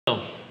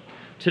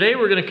Today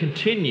we're going to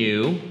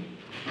continue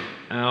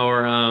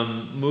our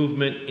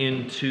movement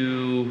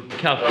into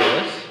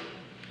calculus.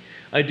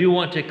 I do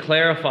want to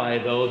clarify,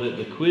 though, that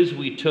the quiz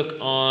we took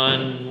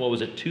on, what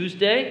was it,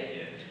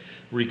 Tuesday?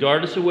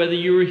 Regardless of whether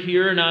you were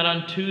here or not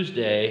on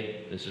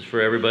Tuesday, this is for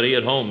everybody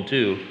at home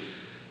too,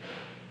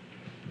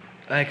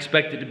 I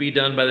expect it to be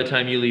done by the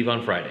time you leave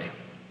on Friday.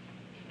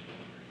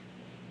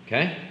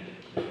 Okay?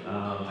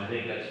 I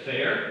think that's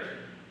fair.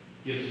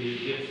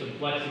 Gives some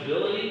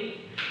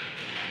flexibility,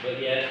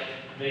 but yet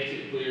makes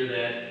it clear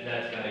that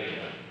that's got to get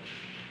done.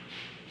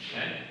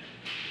 Okay?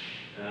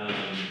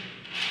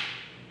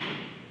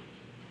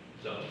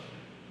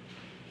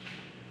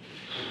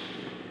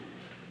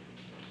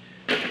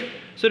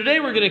 So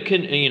today we're going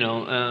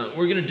to,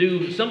 we're going to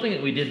do something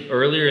that we did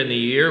earlier in the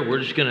year. We're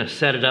just going to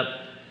set it up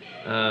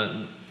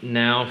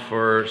now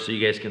so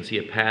you guys can see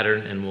a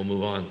pattern, and we'll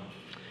move on.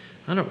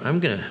 I'm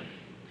going to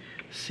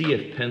see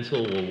if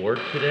pencil will work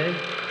today.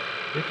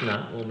 If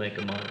not, we'll make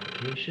a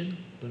modification.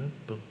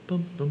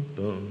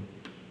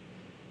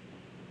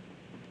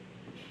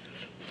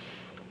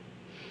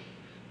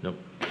 Nope.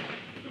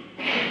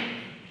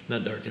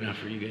 Not dark enough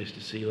for you guys to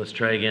see. Let's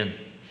try again.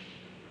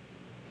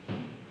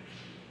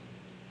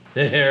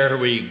 There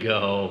we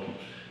go.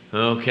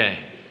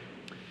 Okay.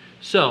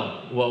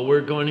 So what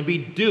we're going to be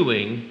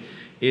doing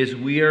is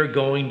we are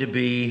going to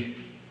be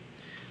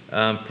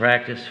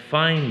practice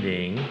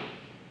finding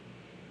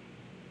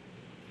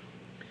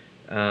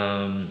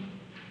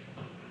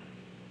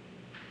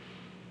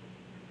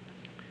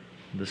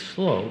the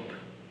slope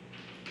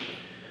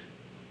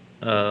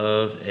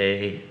of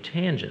a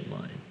tangent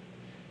line.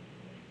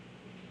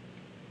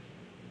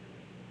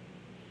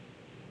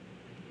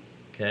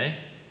 Okay?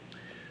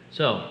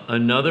 So,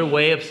 another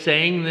way of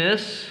saying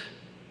this,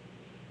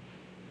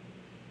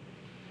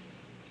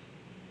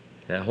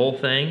 that whole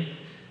thing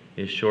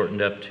is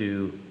shortened up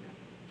to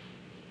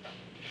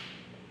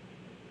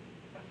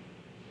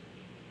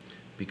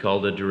be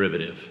called a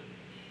derivative.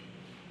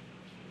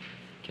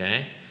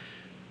 Okay?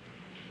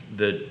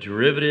 The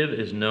derivative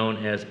is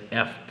known as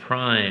f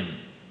prime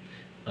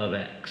of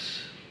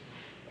x.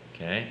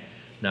 Okay?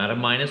 Not a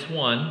minus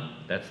 1,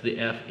 that's the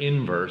f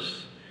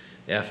inverse,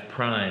 f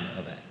prime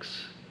of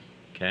x.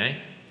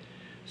 Okay?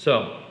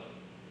 So,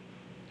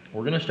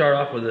 we're going to start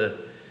off with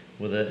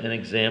an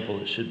example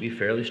that should be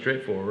fairly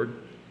straightforward.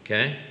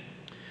 Okay?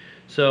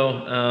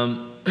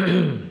 So,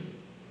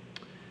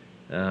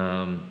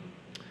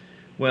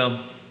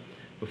 well,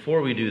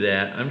 before we do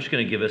that, I'm just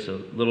going to give us a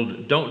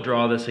little, don't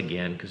draw this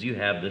again because you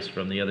have this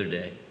from the other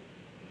day.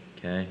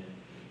 Okay?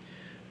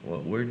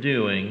 What we're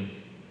doing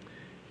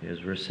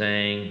is we're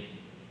saying,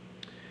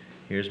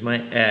 here's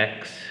my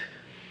x.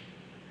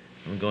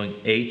 I'm going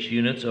h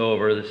units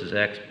over. This is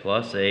x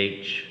plus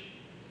h.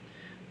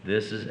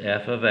 This is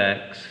f of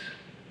x.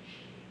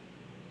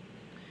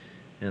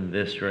 And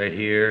this right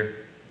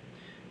here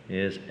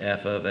is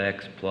f of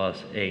x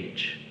plus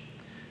h.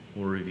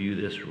 We'll review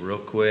this real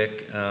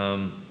quick.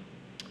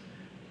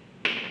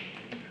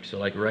 So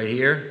like right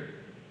here,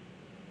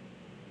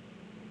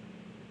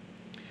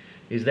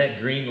 is that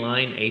green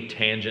line a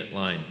tangent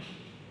line?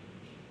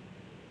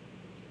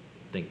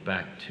 Think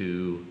back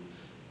to,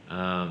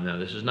 now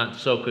this is not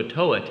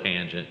SOHCAHTOA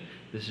tangent,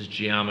 this is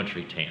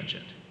geometry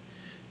tangent.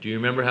 Do you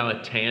remember how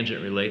a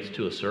tangent relates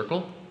to a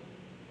circle?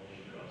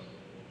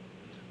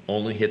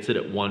 Only hits it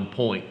at one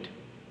point,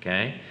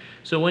 okay?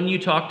 So when you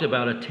talked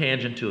about a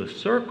tangent to a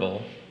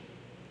circle,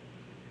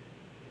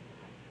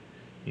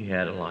 you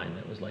had a line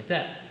that was like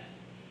that,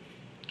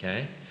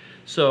 okay?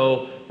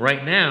 So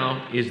right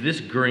now, is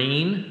this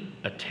green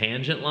a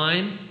tangent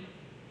line?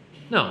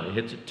 No, it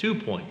hits at 2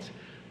 points.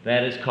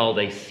 That is called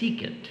a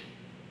secant.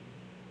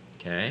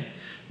 Okay?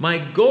 My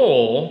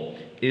goal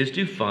is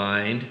to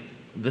find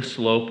the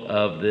slope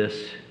of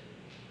this,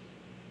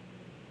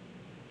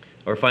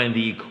 or find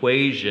the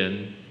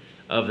equation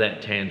of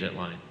that tangent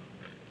line.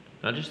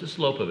 Not just the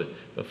slope of it,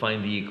 but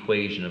find the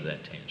equation of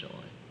that tangent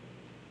line.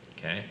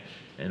 Okay?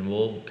 And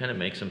we'll kind of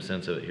make some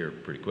sense of it here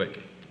pretty quick.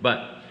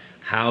 But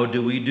how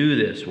do we do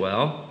this?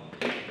 Well,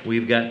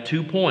 we've got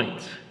 2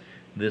 points.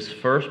 This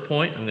first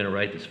point, I'm going to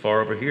write this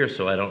far over here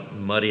so I don't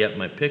muddy up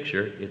my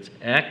picture. It's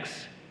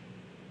x,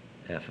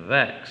 f of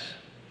x.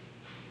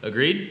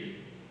 Agreed?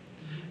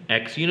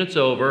 X units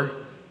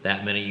over,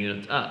 that many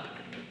units up.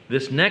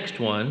 This next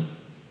one,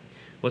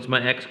 what's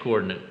my x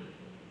coordinate?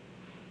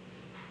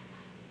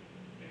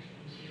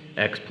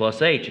 X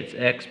plus h. It's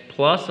x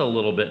plus a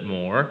little bit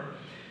more.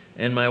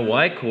 And my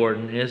y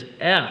coordinate is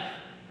f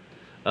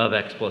of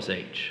x plus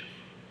h.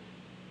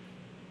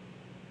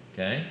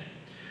 Okay?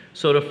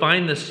 So to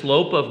find the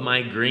slope of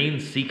my green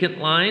secant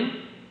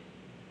line,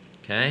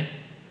 okay,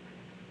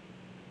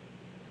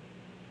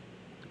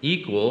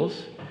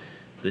 equals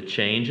the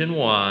change in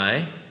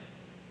y.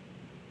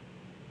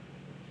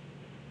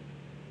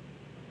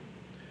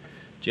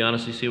 Do you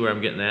honestly see where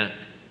I'm getting at?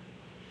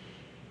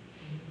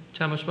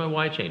 How much my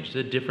y changes?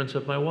 The difference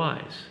of my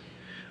y's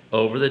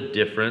over the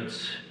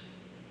difference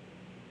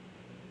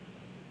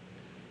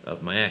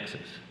of my x's.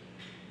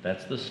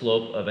 That's the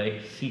slope of a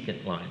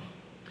secant line.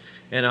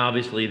 And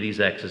obviously these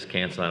x's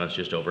cancel out, it's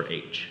just over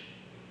h.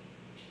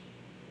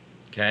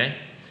 Okay?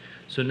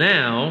 So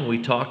now,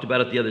 we talked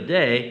about it the other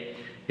day,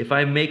 if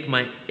I make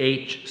my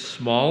h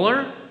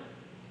smaller,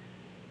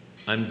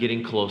 I'm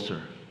getting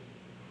closer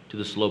to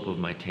the slope of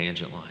my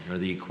tangent line, or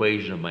the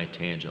equation of my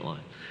tangent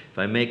line. If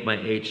I make my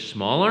h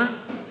smaller,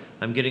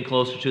 I'm getting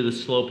closer to the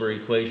slope or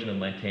equation of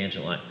my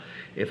tangent line.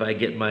 If I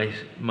get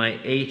my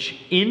h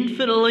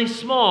infinitely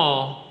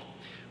small,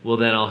 well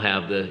then I'll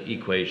have the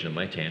equation of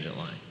my tangent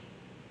line.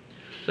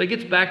 So it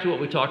gets back to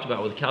what we talked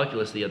about with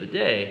calculus the other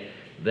day,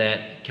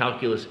 that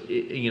calculus,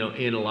 you know,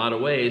 in a lot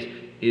of ways,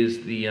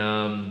 is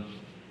the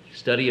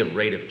study of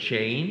rate of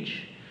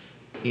change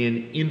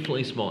in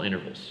infinitely small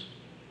intervals.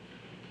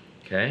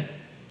 Okay?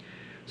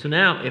 So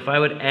now, if I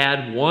would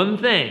add one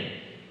thing,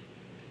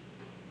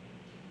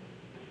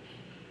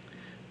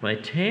 my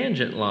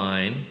tangent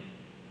line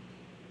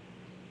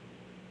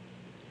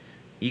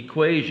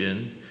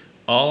equation,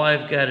 all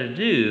I've got to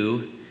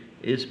do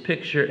is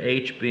picture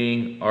h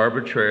being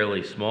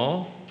arbitrarily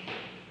small,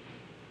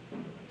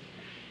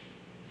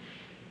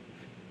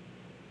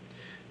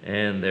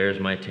 and there's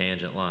my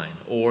tangent line,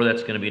 or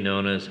that's going to be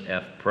known as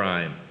f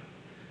prime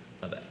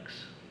of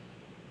x.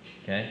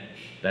 Okay?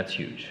 That's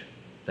huge.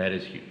 That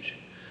is huge.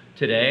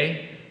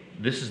 Today,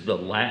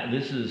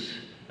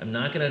 I'm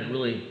not going to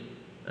really,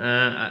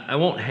 I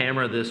won't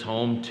hammer this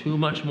home too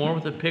much more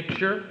with a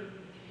picture,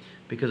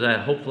 because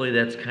hopefully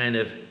that's kind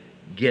of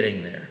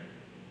getting there.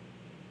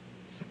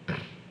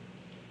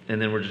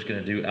 And then we're just going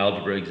to do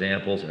algebra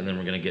examples, and then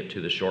we're going to get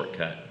to the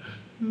shortcut.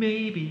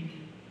 Maybe.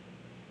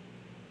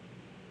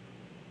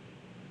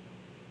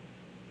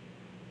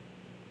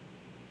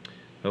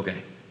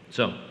 Okay,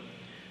 so I'm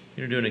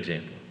going to do an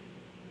example.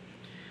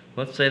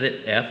 Let's say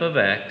that f of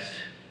x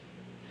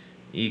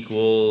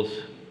equals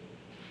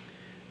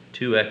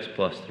 2x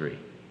plus 3.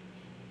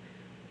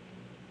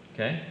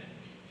 Okay?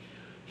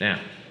 Now,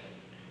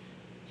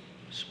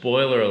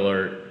 spoiler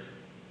alert,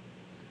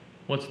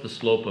 what's the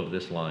slope of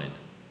this line?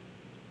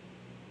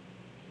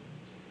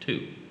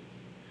 2.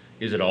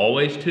 Is it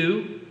always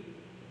 2?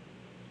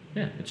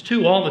 Yeah, it's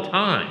 2 all the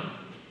time.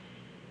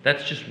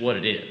 That's just what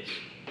it is,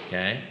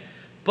 okay?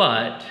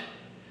 But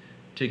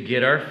to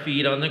get our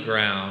feet on the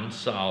ground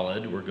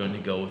solid, we're going to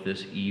go with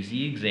this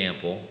easy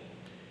example,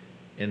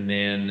 and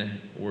then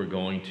we're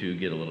going to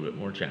get a little bit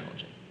more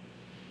challenging.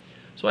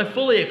 So I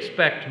fully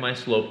expect my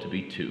slope to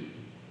be 2.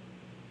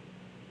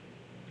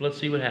 Let's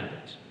see what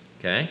happens,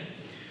 okay?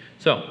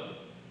 So,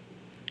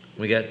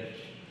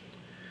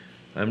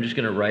 I'm just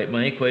going to write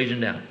my equation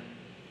down.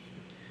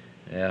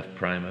 F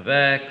prime of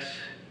x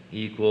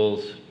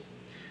equals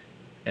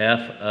f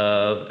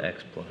of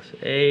x plus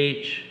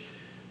h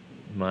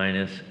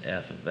minus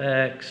f of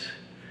x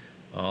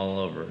all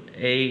over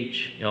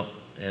h. I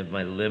have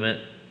my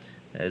limit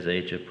as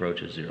h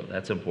approaches 0.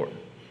 That's important.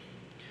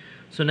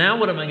 So now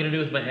what am I going to do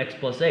with my x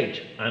plus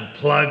h? I'm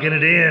plugging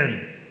it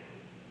in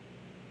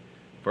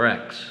for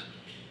x.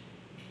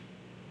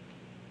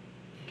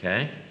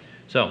 Okay?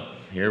 So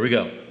here we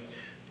go.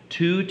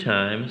 2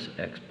 times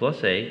x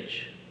plus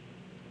h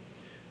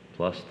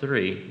plus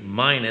 3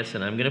 minus,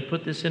 and I'm going to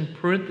put this in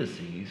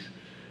parentheses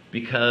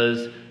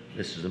because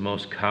this is the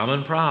most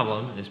common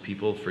problem, is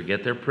people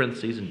forget their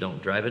parentheses and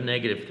don't drive a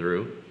negative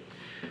through.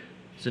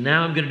 So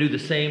now I'm going to do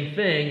the same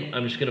thing.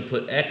 I'm just going to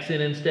put x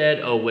in instead.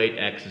 Oh wait,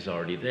 x is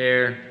already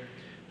there.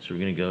 So we're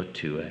going to go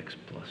 2x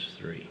plus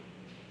 3.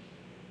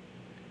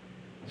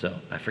 So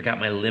I forgot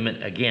my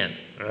limit again.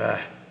 Ugh.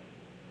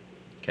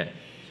 Okay.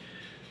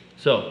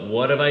 So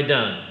what have I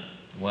done?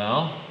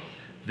 Well,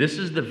 this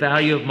is the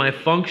value of my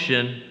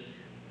function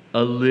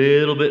a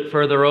little bit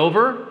further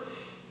over,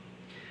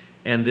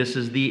 and this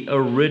is the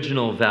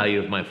original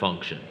value of my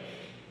function.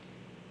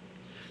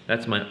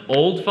 That's my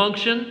old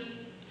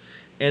function,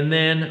 and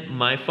then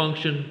my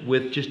function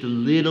with just a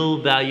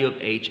little value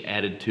of h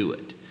added to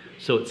it.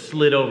 So it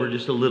slid over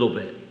just a little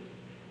bit.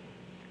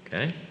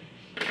 Okay?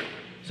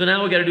 So now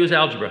what we got to do is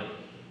algebra.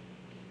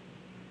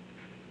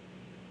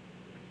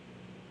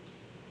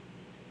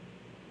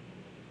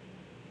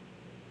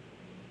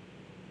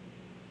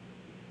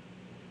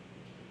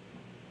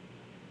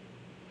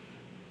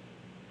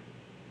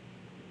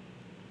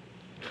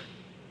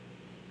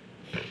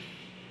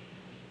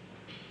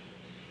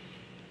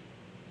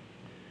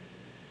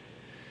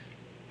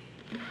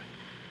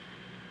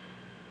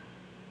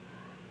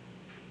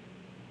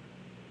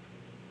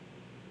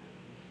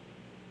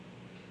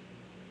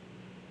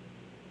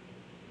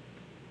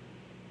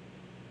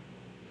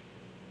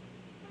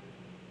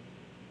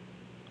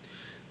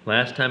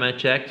 Last time I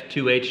checked,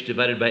 2h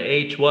divided by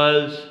h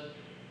was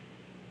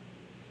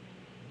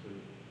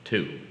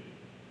 2.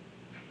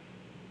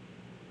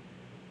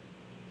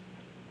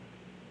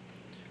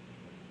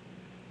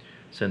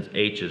 Since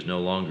h is no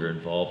longer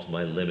involved,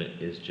 my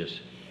limit is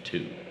just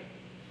 2.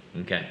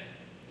 Okay,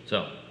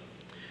 so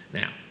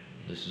now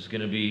this is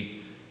going to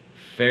be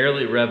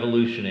fairly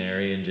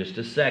revolutionary in just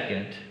a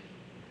second.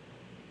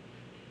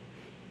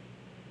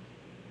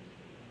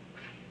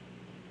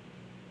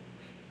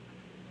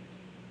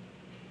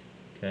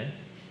 Okay.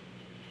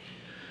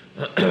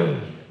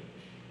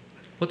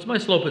 What's my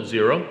slope at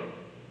 0?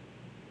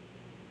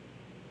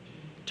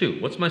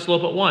 2. What's my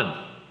slope at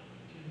 1?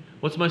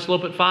 What's my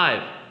slope at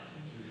 5?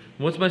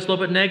 What's my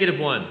slope at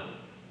 -1?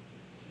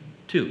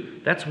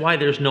 2. That's why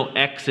there's no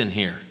x in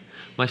here.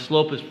 My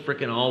slope is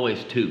frickin'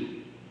 always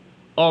 2.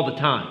 All the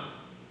time.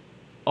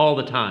 All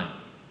the time.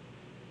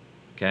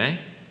 Okay?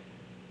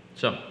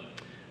 So,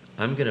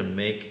 I'm gonna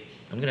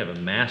have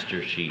a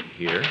master sheet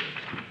here,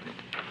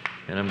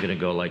 and I'm gonna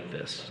go like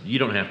this. You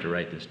don't have to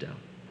write this down.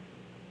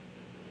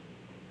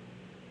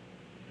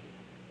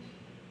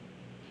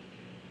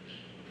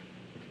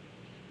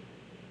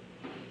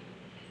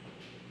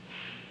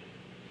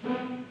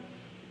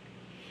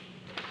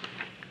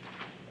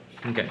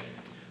 Okay,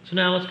 so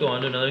now let's go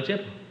on to another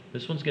example.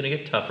 This one's going to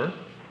get tougher,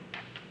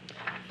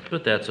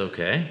 but that's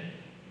okay.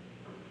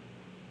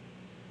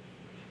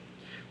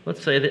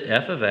 Let's say that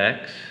f of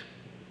x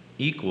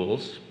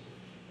equals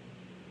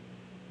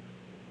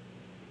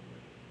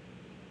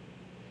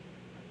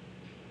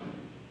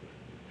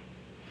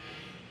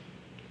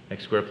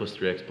x squared plus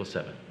 3x plus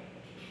 7.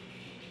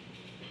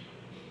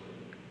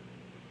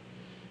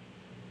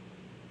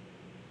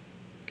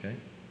 Okay.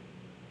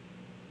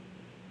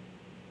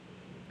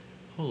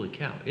 Holy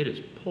cow, it is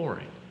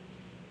pouring.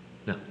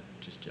 No,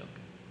 just joking.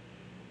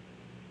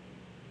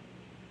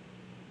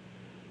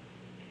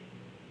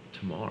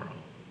 Tomorrow,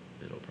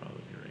 it'll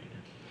probably be raining.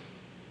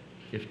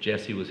 If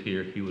Jesse was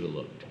here, he would have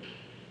looked.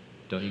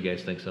 Don't you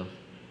guys think so?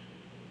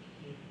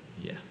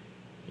 Yeah.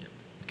 Yeah.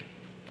 Okay.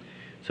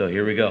 So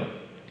here we go.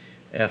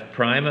 F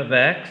prime of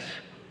x,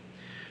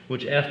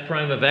 which f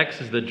prime of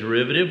x is the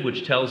derivative,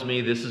 which tells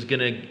me this is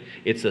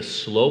it's a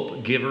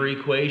slope giver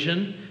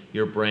equation.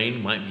 Your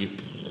brain might be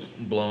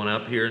blown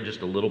up here in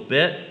just a little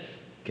bit,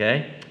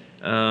 okay?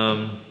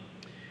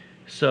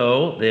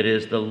 So that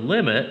is the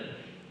limit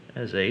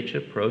as h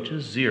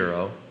approaches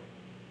 0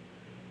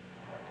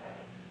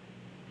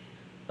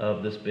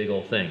 of this big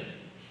old thing.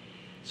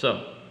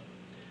 So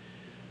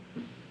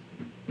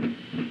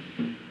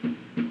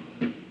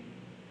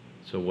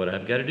what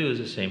I've got to do is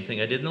the same thing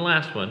I did in the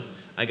last one.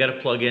 I got to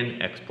plug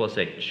in x plus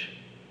h.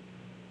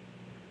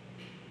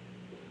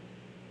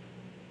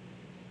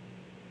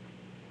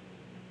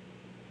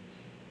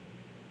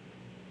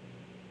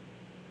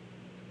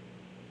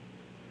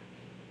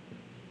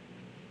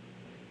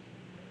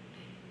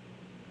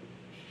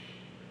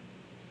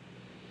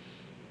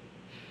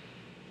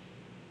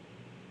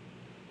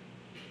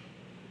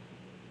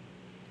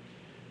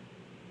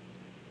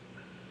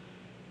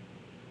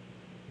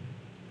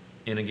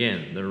 And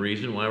again, the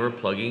reason why we're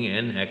plugging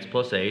in x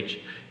plus h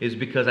is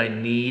because I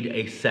need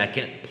a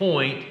second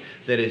point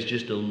that is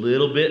just a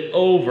little bit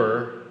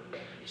over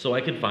so I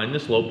can find the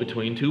slope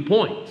between 2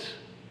 points.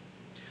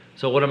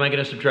 So what am I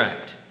going to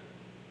subtract?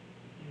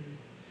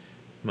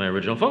 My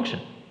original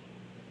function.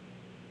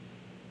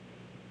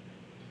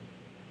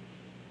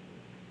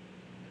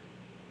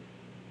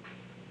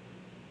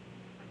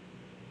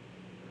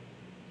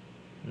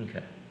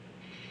 Okay.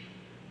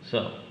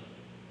 So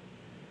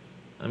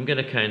I'm going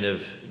to kind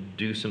of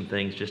do some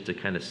things just to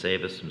kind of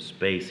save us some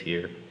space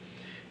here.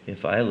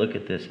 If I look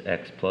at this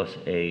x plus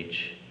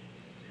h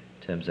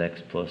times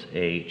x plus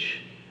h,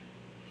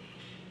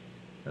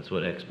 that's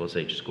what x plus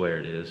h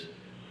squared is.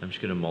 I'm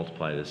just going to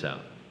multiply this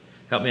out.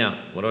 Help me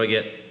out. What do I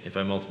get if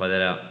I multiply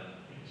that out?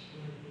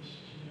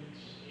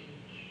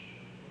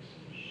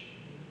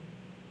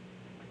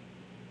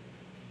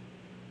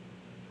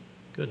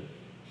 Good.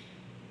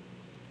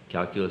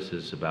 Calculus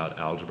is about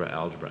algebra,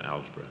 algebra,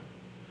 algebra.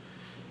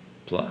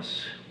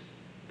 Plus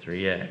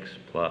 3x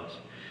plus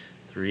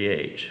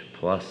 3h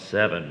plus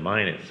 7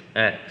 minus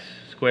x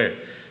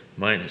squared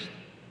minus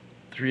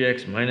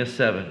 3x minus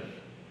 7.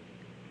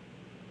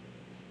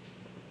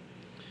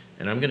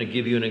 And I'm going to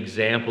give you an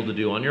example to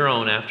do on your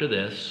own after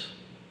this.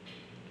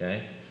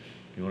 Okay?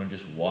 If you want to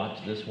just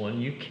watch this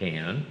one, you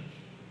can.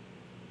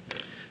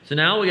 So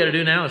now what we got to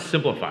do now is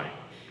simplify.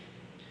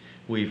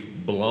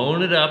 We've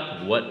blown it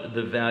up what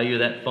the value of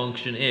that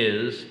function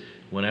is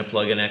when I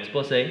plug in x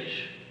plus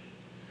h.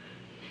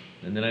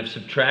 And then I've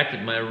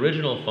subtracted my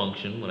original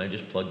function when I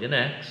just plugged in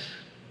x.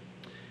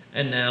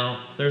 And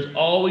now there's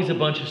always a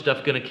bunch of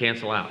stuff going to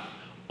cancel out.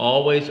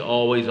 Always,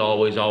 always,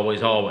 always,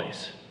 always,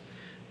 always.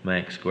 My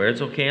x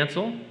squareds will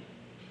cancel.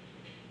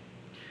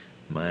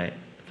 My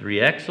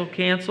 3x will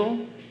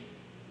cancel.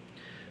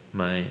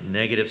 My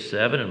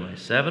 -7 and my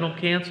 7 will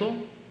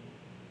cancel.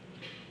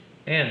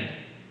 And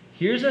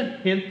here's a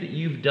hint that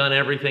you've done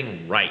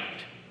everything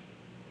right.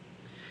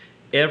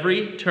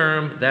 Every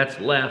term that's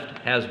left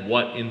has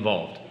what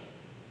involved?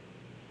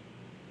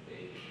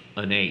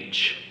 An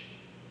h.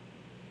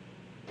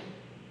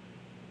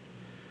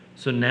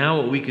 So now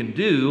what we can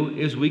do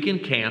is we can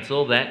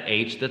cancel that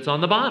h that's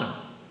on the bottom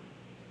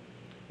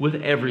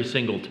with every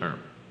single term.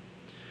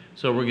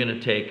 So we're going to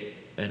take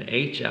an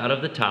h out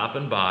of the top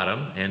and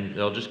bottom, and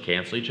they'll just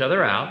cancel each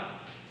other out.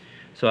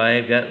 So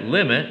I've got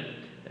limit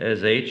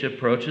as h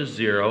approaches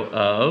 0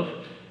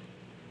 of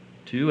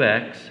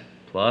 2x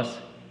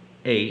plus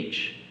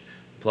h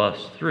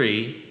plus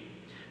 3,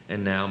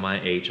 and now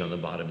my h on the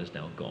bottom is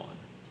now gone.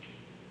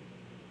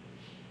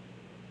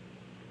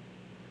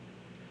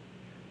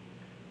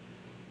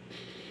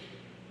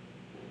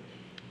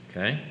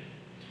 Okay?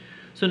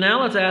 So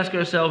now let's ask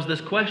ourselves this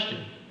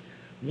question.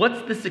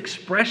 What's this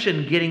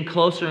expression getting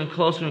closer and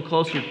closer and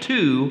closer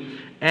to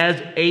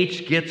as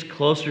h gets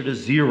closer to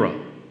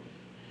 0?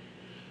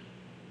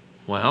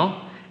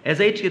 Well, as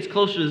h gets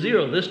closer to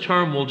 0, this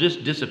term will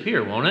just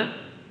disappear, won't it?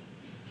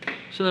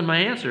 So then my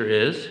answer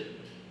is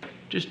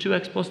just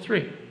 2x plus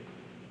 3.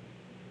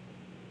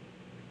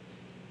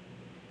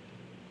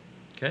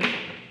 Okay?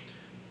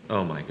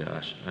 Oh my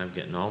gosh, I'm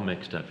getting all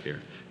mixed up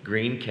here.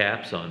 Green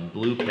caps on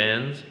blue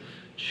pens.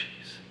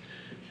 Jeez,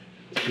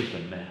 it's just a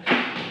mess.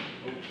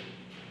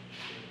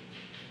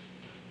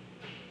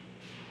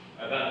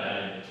 How about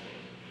that?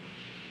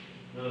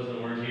 Those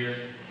that weren't here,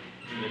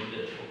 you missed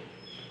it.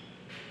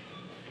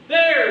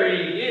 There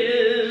he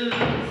is!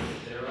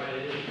 There I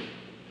is.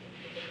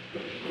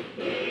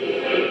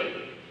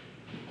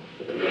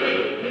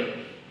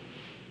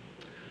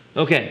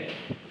 Okay,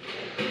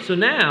 so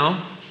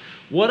now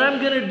what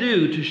I'm going to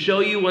do to show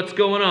you what's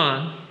going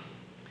on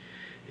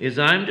is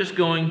I'm just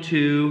going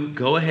to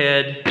go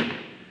ahead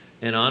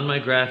and on my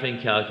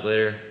graphing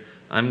calculator,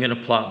 I'm going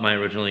to plot my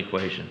original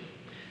equation.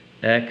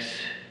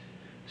 X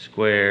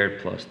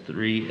squared plus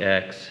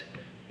 3x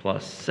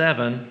plus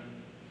 7.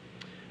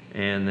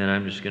 And then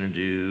I'm just going to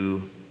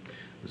do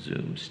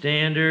zoom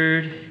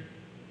standard.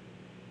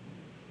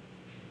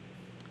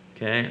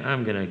 Okay,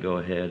 I'm going to go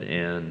ahead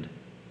and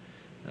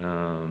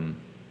no,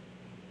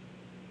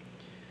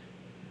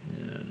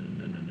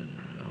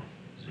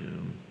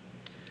 zoom.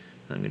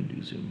 I'm going to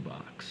do zoom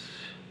box.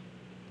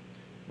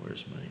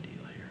 Where's my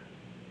deal here?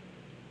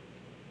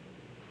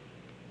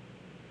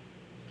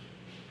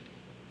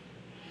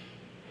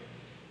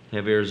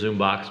 Have you ever zoomed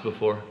box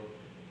before?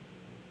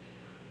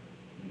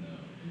 No.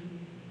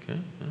 Okay.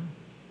 Well.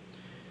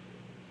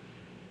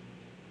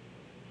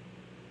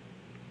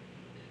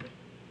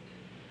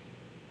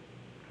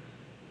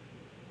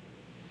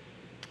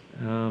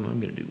 I'm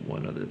going to do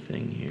one other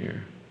thing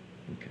here.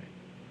 Okay.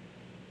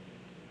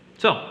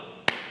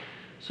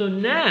 So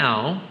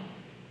now,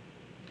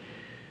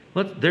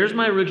 there's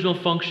my original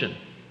function.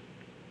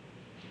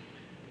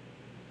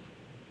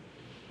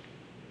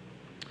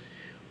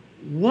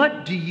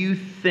 What do you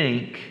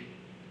think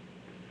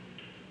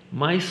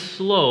my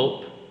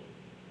slope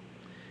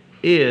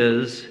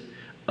is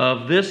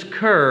of this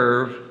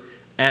curve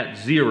at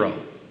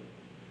 0?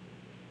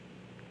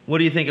 What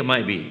do you think it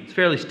might be? It's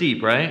fairly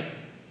steep, right?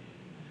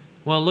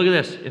 Well, look at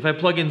this. If I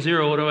plug in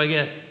 0, what do I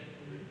get?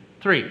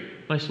 3.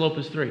 My slope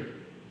is 3.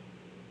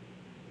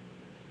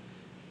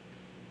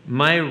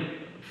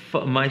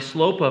 My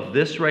slope of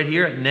this right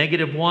here at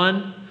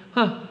 -1,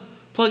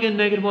 plug in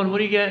 -1, what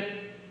do you get?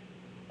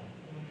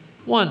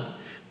 1.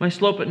 My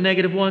slope at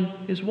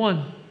 -1 is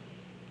 1.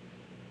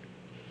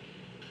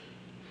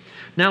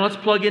 Now let's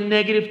plug in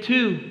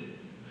 -2.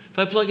 If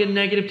I plug in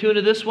 -2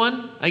 into this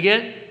one, I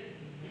get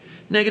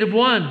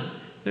 -1.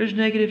 There's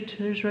 -2,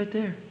 there's right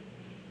there.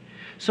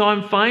 So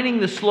I'm finding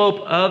the slope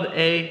of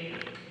a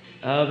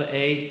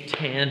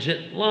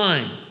tangent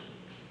line.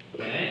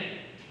 Okay?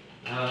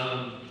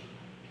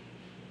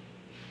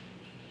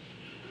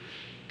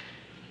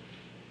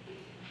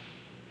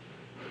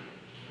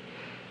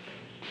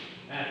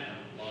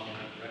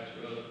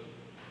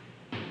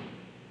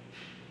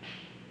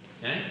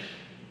 Okay?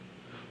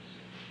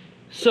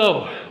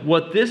 So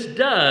what this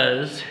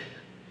does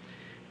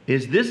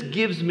is this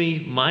gives me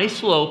my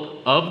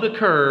slope of the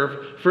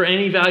curve for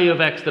any value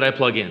of x that I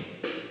plug in.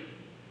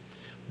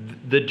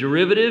 The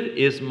derivative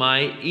is my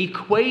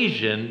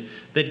equation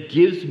that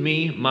gives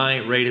me my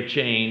rate of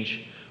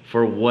change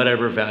for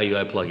whatever value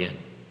I plug in.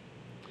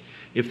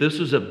 If this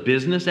was a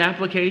business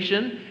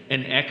application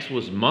and x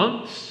was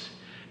months,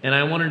 and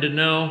I wanted to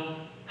know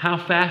how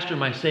fast are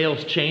my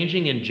sales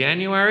changing in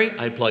January,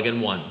 I'd plug in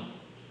 1.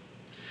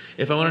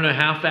 If I want to know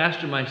how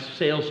fast are my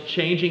sales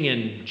changing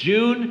in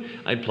June,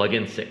 I'd plug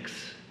in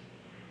 6.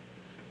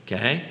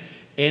 Okay?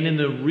 And in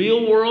the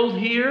real world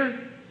here,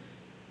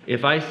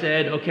 if I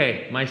said,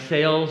 okay, my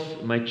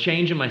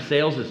change in my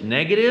sales is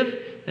negative,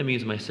 that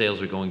means my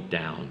sales are going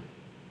down.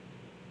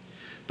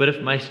 But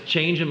if my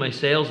change in my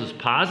sales is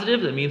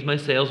positive, that means my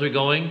sales are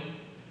going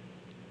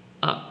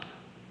up.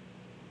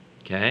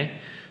 Okay?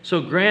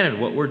 So granted,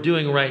 what we're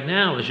doing right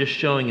now is just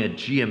showing a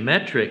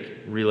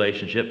geometric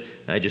relationship.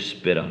 I just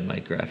spit on my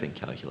graphing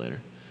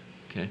calculator.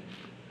 Okay?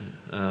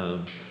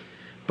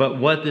 But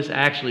what this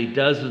actually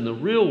does in the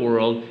real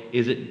world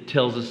is it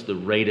tells us the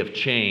rate of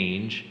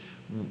change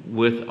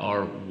with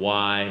our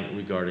y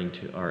regarding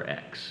to our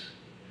x.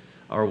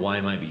 Our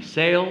y might be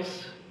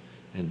sales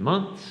and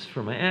months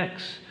for my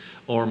x,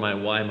 or my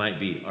y might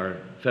be our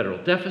federal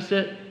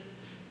deficit,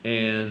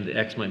 and the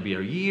x might be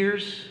our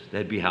years.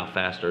 That'd be how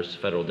fast our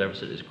federal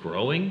deficit is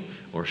growing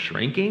or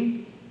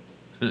shrinking.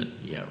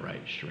 Yeah,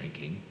 right,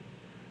 shrinking.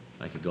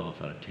 I could go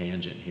off on a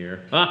tangent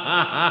here.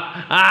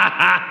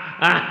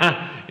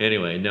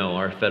 Anyway, no,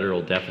 our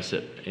federal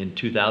deficit in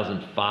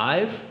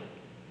 2005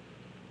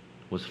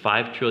 was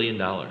 $5 trillion.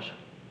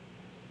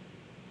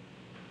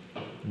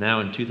 Now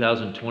in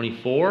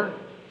 2024,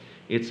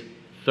 it's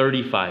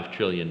 $35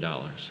 trillion.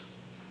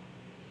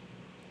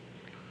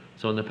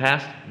 So in the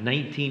past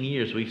 19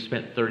 years, we've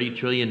spent $30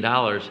 trillion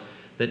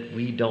that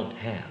we don't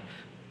have.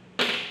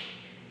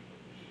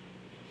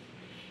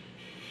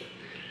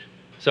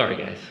 Sorry,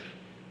 guys.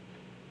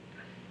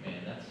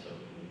 Man, that's so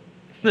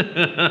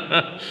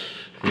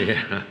cool.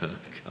 Yeah,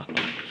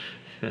 God.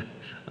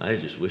 I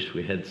just wish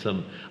we had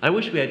I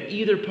wish we had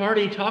either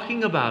party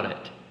talking about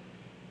it.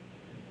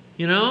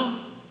 You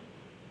know?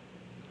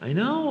 I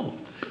know.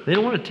 They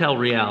don't want to tell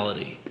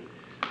reality.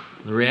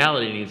 The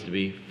reality needs to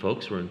be,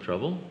 folks, we're in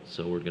trouble,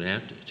 so we're going to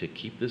have to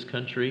keep this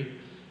country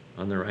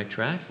on the right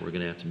track. We're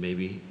going to have to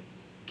maybe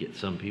get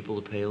some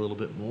people to pay a little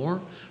bit more.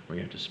 We're going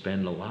to have to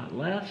spend a lot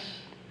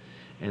less.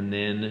 And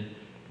then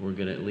we're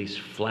going to at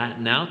least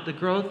flatten out the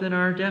growth in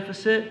our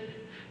deficit.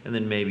 And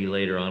then maybe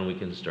later on we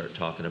can start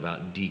talking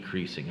about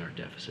decreasing our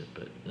deficit.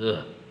 But,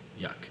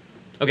 yuck.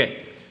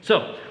 Okay,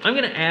 so I'm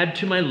going to add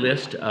to my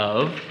list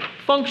of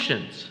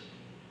functions.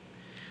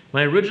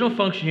 My original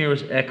function here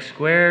was x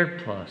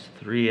squared plus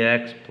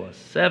 3x plus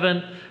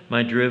 7.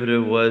 My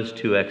derivative was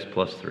 2x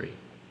plus 3.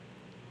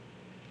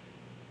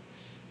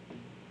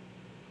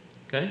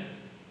 Okay?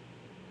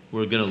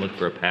 We're going to look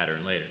for a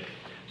pattern later.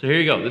 So here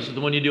you go. This is the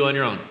one you do on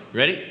your own.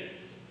 Ready?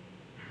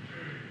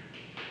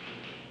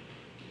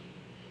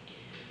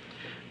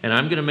 And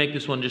I'm going to make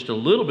this one just a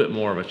little bit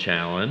more of a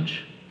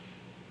challenge.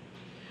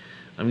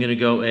 I'm going to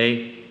go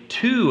a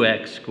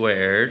 2x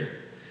squared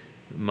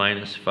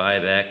minus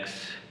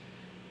 5x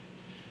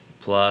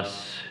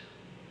plus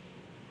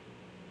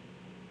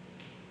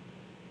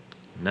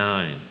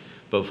 9.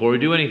 But before we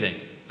do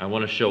anything, I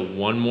want to show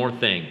one more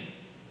thing.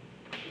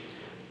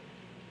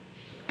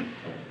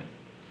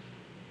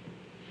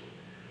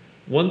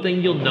 One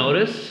thing you'll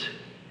notice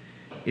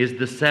is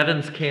the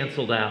 7's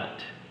canceled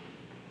out.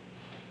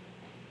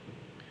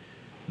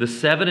 The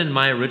 7 in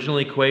my original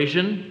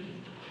equation,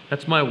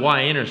 that's my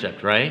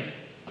y-intercept, right?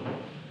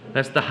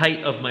 That's the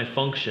height of my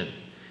function.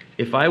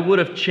 If I would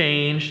have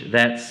changed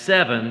that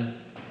 7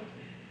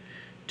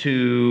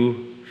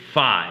 to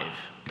 5,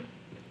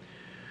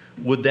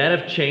 would that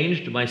have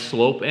changed my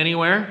slope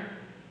anywhere?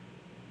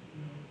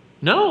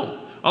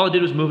 No. All I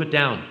did was move it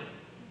down.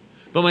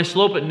 But my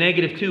slope at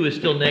 -2 is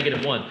still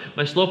 -1.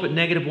 My slope at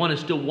 -1 is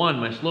still 1.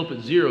 My slope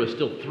at 0 is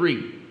still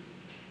 3.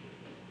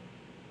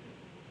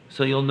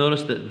 So you'll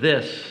notice that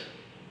this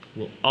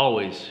will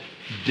always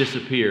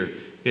disappear.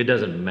 It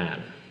doesn't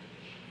matter.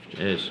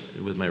 It's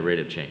with my rate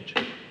of change.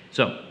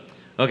 So,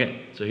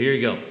 okay, so here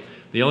you go.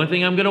 The only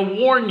thing I'm going to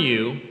warn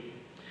you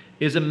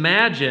is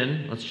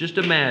imagine, let's just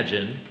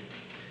imagine,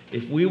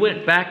 if we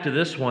went back to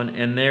this one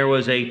and there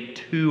was a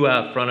 2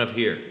 out front of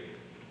here.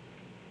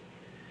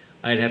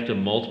 I'd have to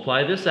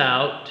multiply this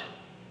out,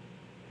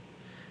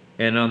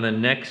 and on the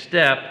next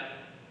step,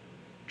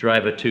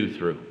 drive a 2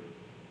 through.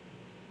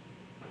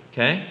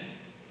 Okay?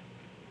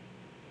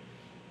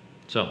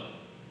 So,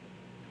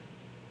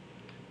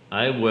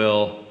 I'm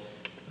going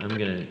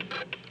to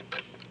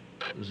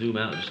zoom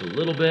out just a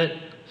little bit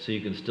so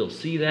you can still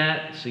see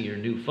that, see your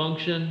new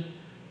function.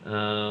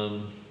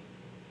 And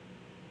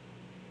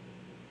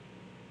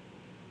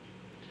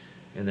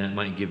that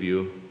might give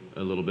you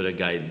a little bit of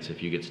guidance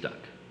if you get stuck.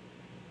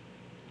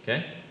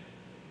 Okay?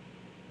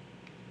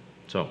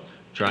 So,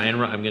 I'm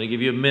going to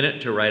give you a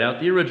minute to write out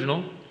the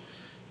original,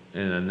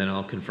 and then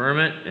I'll confirm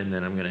it, and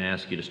then I'm going to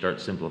ask you to start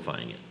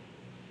simplifying it.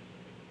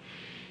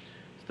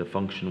 It's the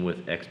function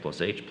with x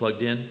plus h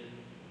plugged in,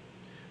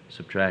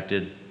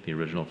 subtracted the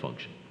original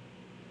function.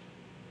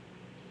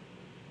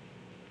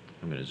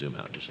 I'm going to zoom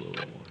out just a little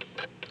bit more.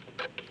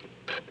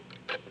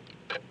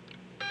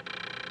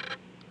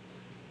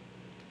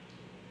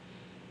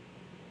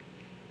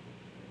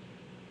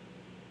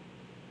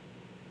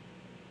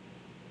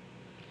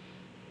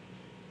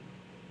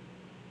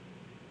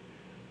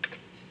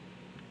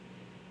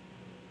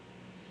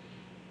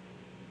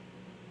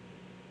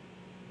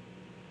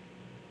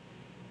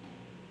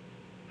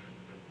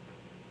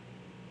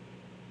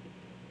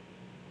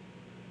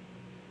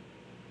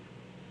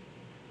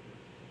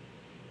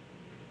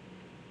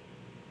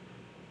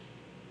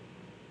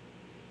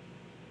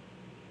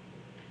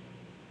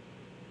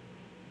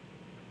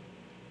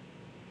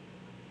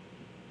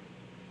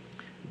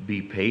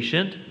 Be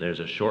patient. There's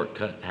a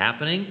shortcut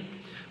happening.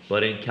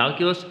 But in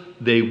calculus,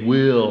 they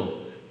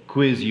will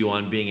quiz you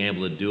on being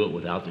able to do it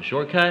without the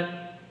shortcut.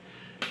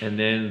 And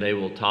then they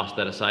will toss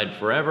that aside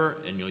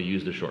forever, and you'll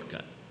use the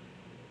shortcut.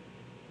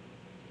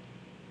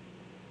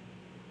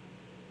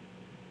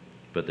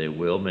 But they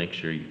will make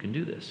sure you can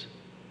do this.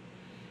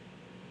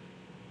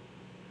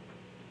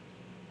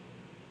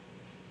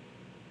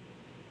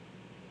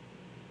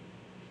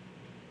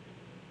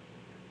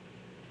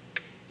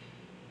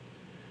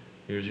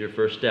 Here's your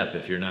first step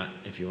if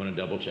you want to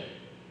double check.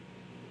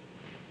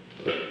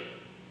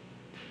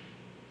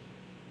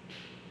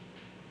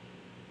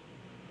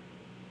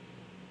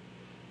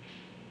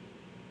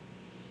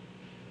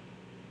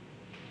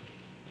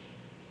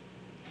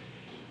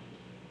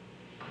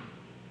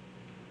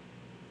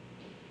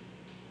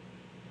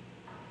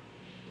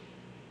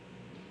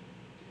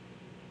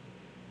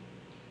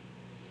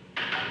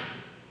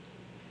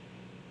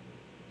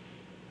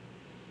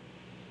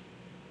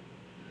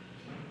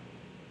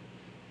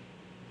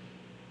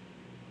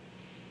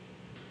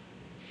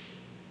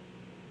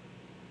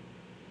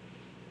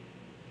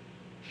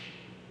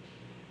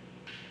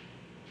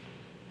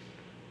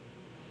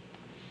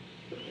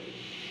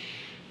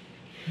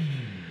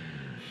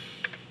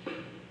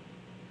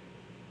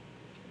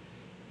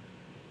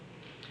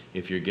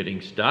 If you're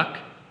getting stuck,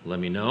 let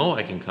me know.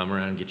 I can come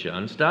around and get you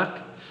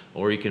unstuck,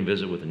 or you can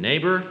visit with a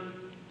neighbor.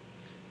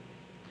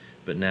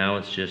 But now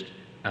it's just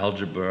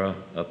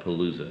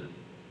algebra-a-palooza.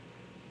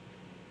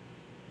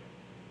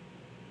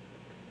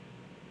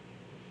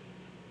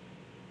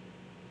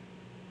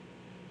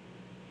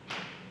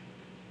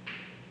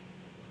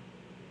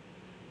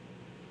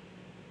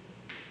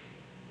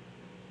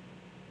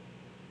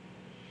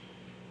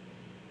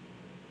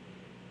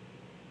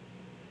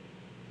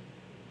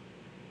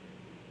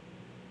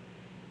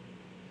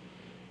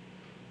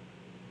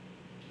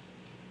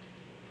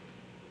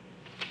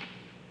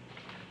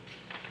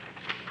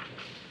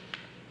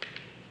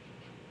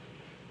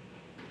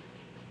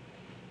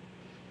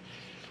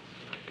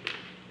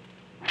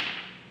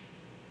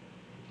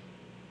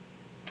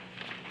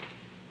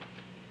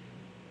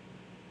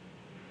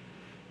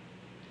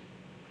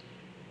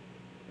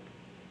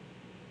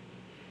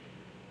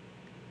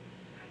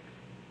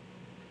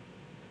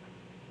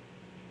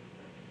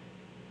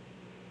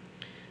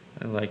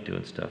 I like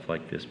doing stuff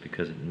like this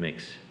because it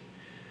makes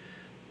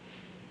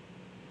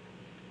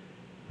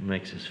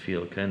us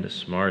feel kind of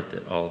smart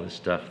that all this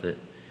stuff that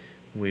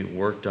we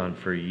worked on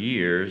for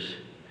years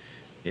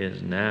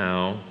is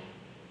now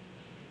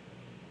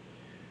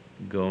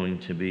going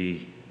to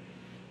be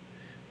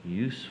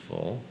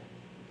useful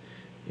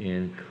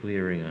in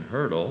clearing a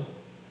hurdle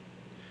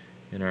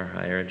in our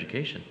higher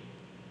education.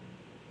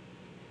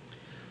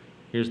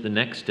 Here's the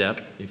next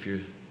step if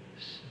you're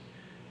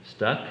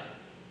stuck.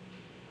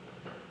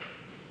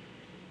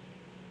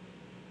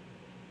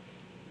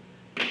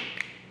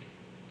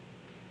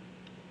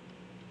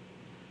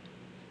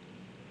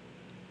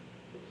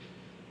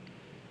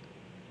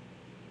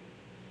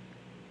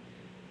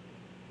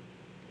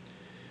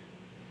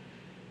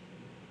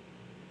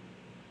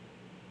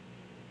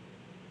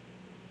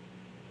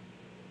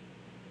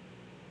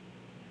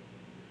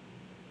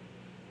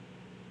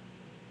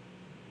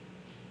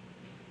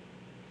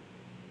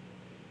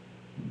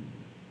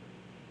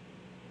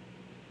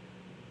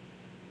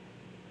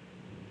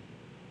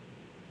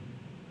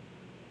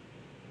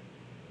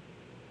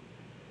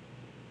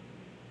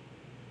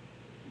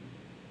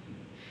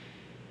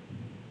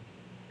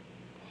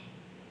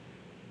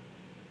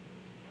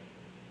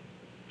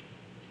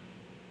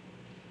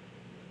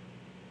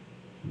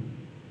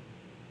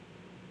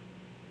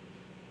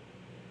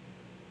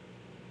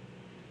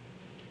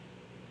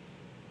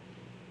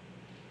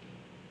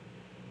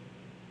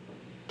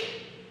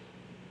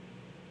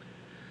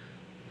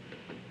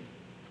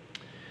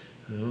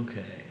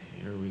 Okay,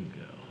 here we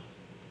go.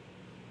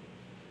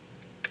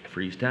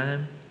 Freeze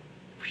time.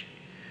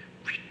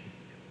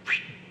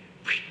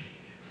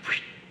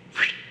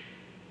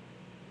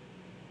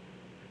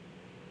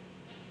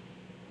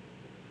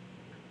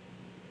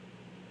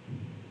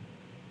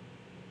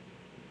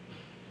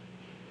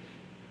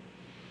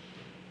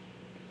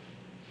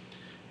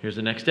 Here's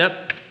the next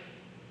step.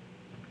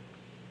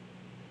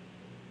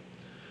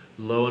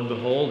 Lo and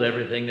behold,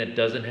 everything that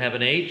doesn't have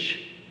an H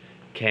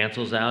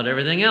cancels out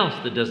everything else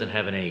that doesn't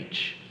have an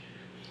H.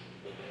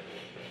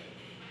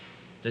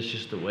 That's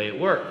just the way it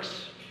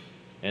works.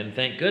 And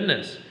thank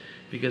goodness,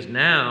 because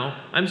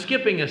now I'm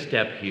skipping a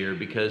step here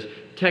because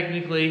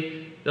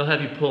technically they'll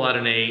have you pull out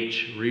an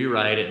H,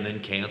 rewrite it, and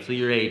then cancel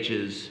your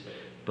H's,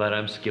 but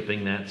I'm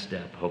skipping that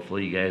step.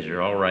 Hopefully you guys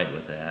are all right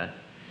with that.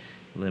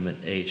 Limit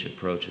H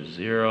approaches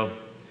 0,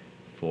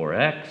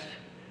 4x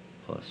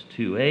plus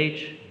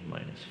 2h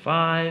minus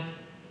 5.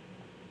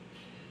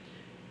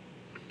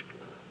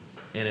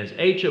 And as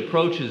h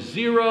approaches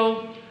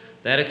 0,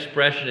 that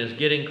expression is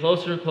getting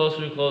closer and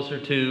closer and closer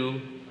to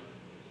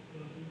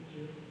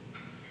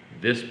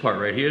this part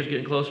right here is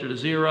getting closer to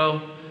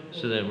 0.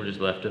 So then we're just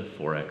left to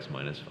 4x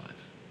minus 5.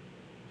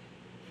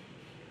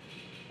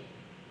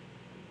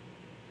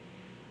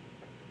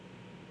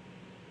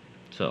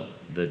 So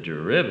the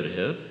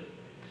derivative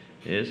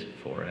is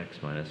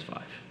 4x minus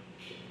 5.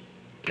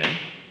 Okay?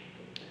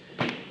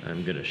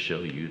 I'm going to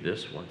show you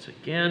this once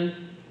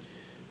again.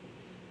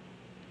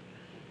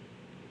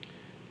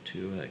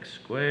 2x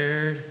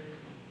squared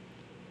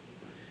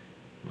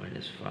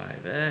minus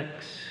 5x,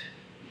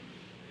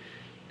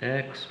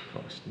 x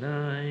plus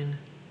 9,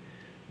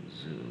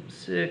 zoom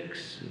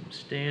 6, zoom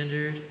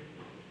standard.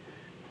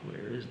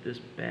 Where is this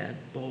bad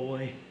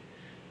boy?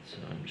 So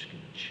I'm just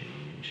going to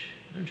change.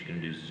 I'm just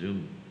going to do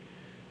zoom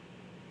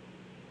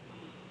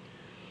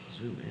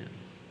in.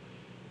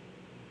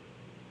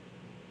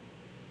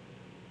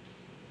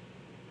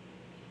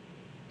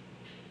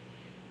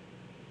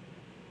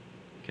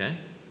 Okay?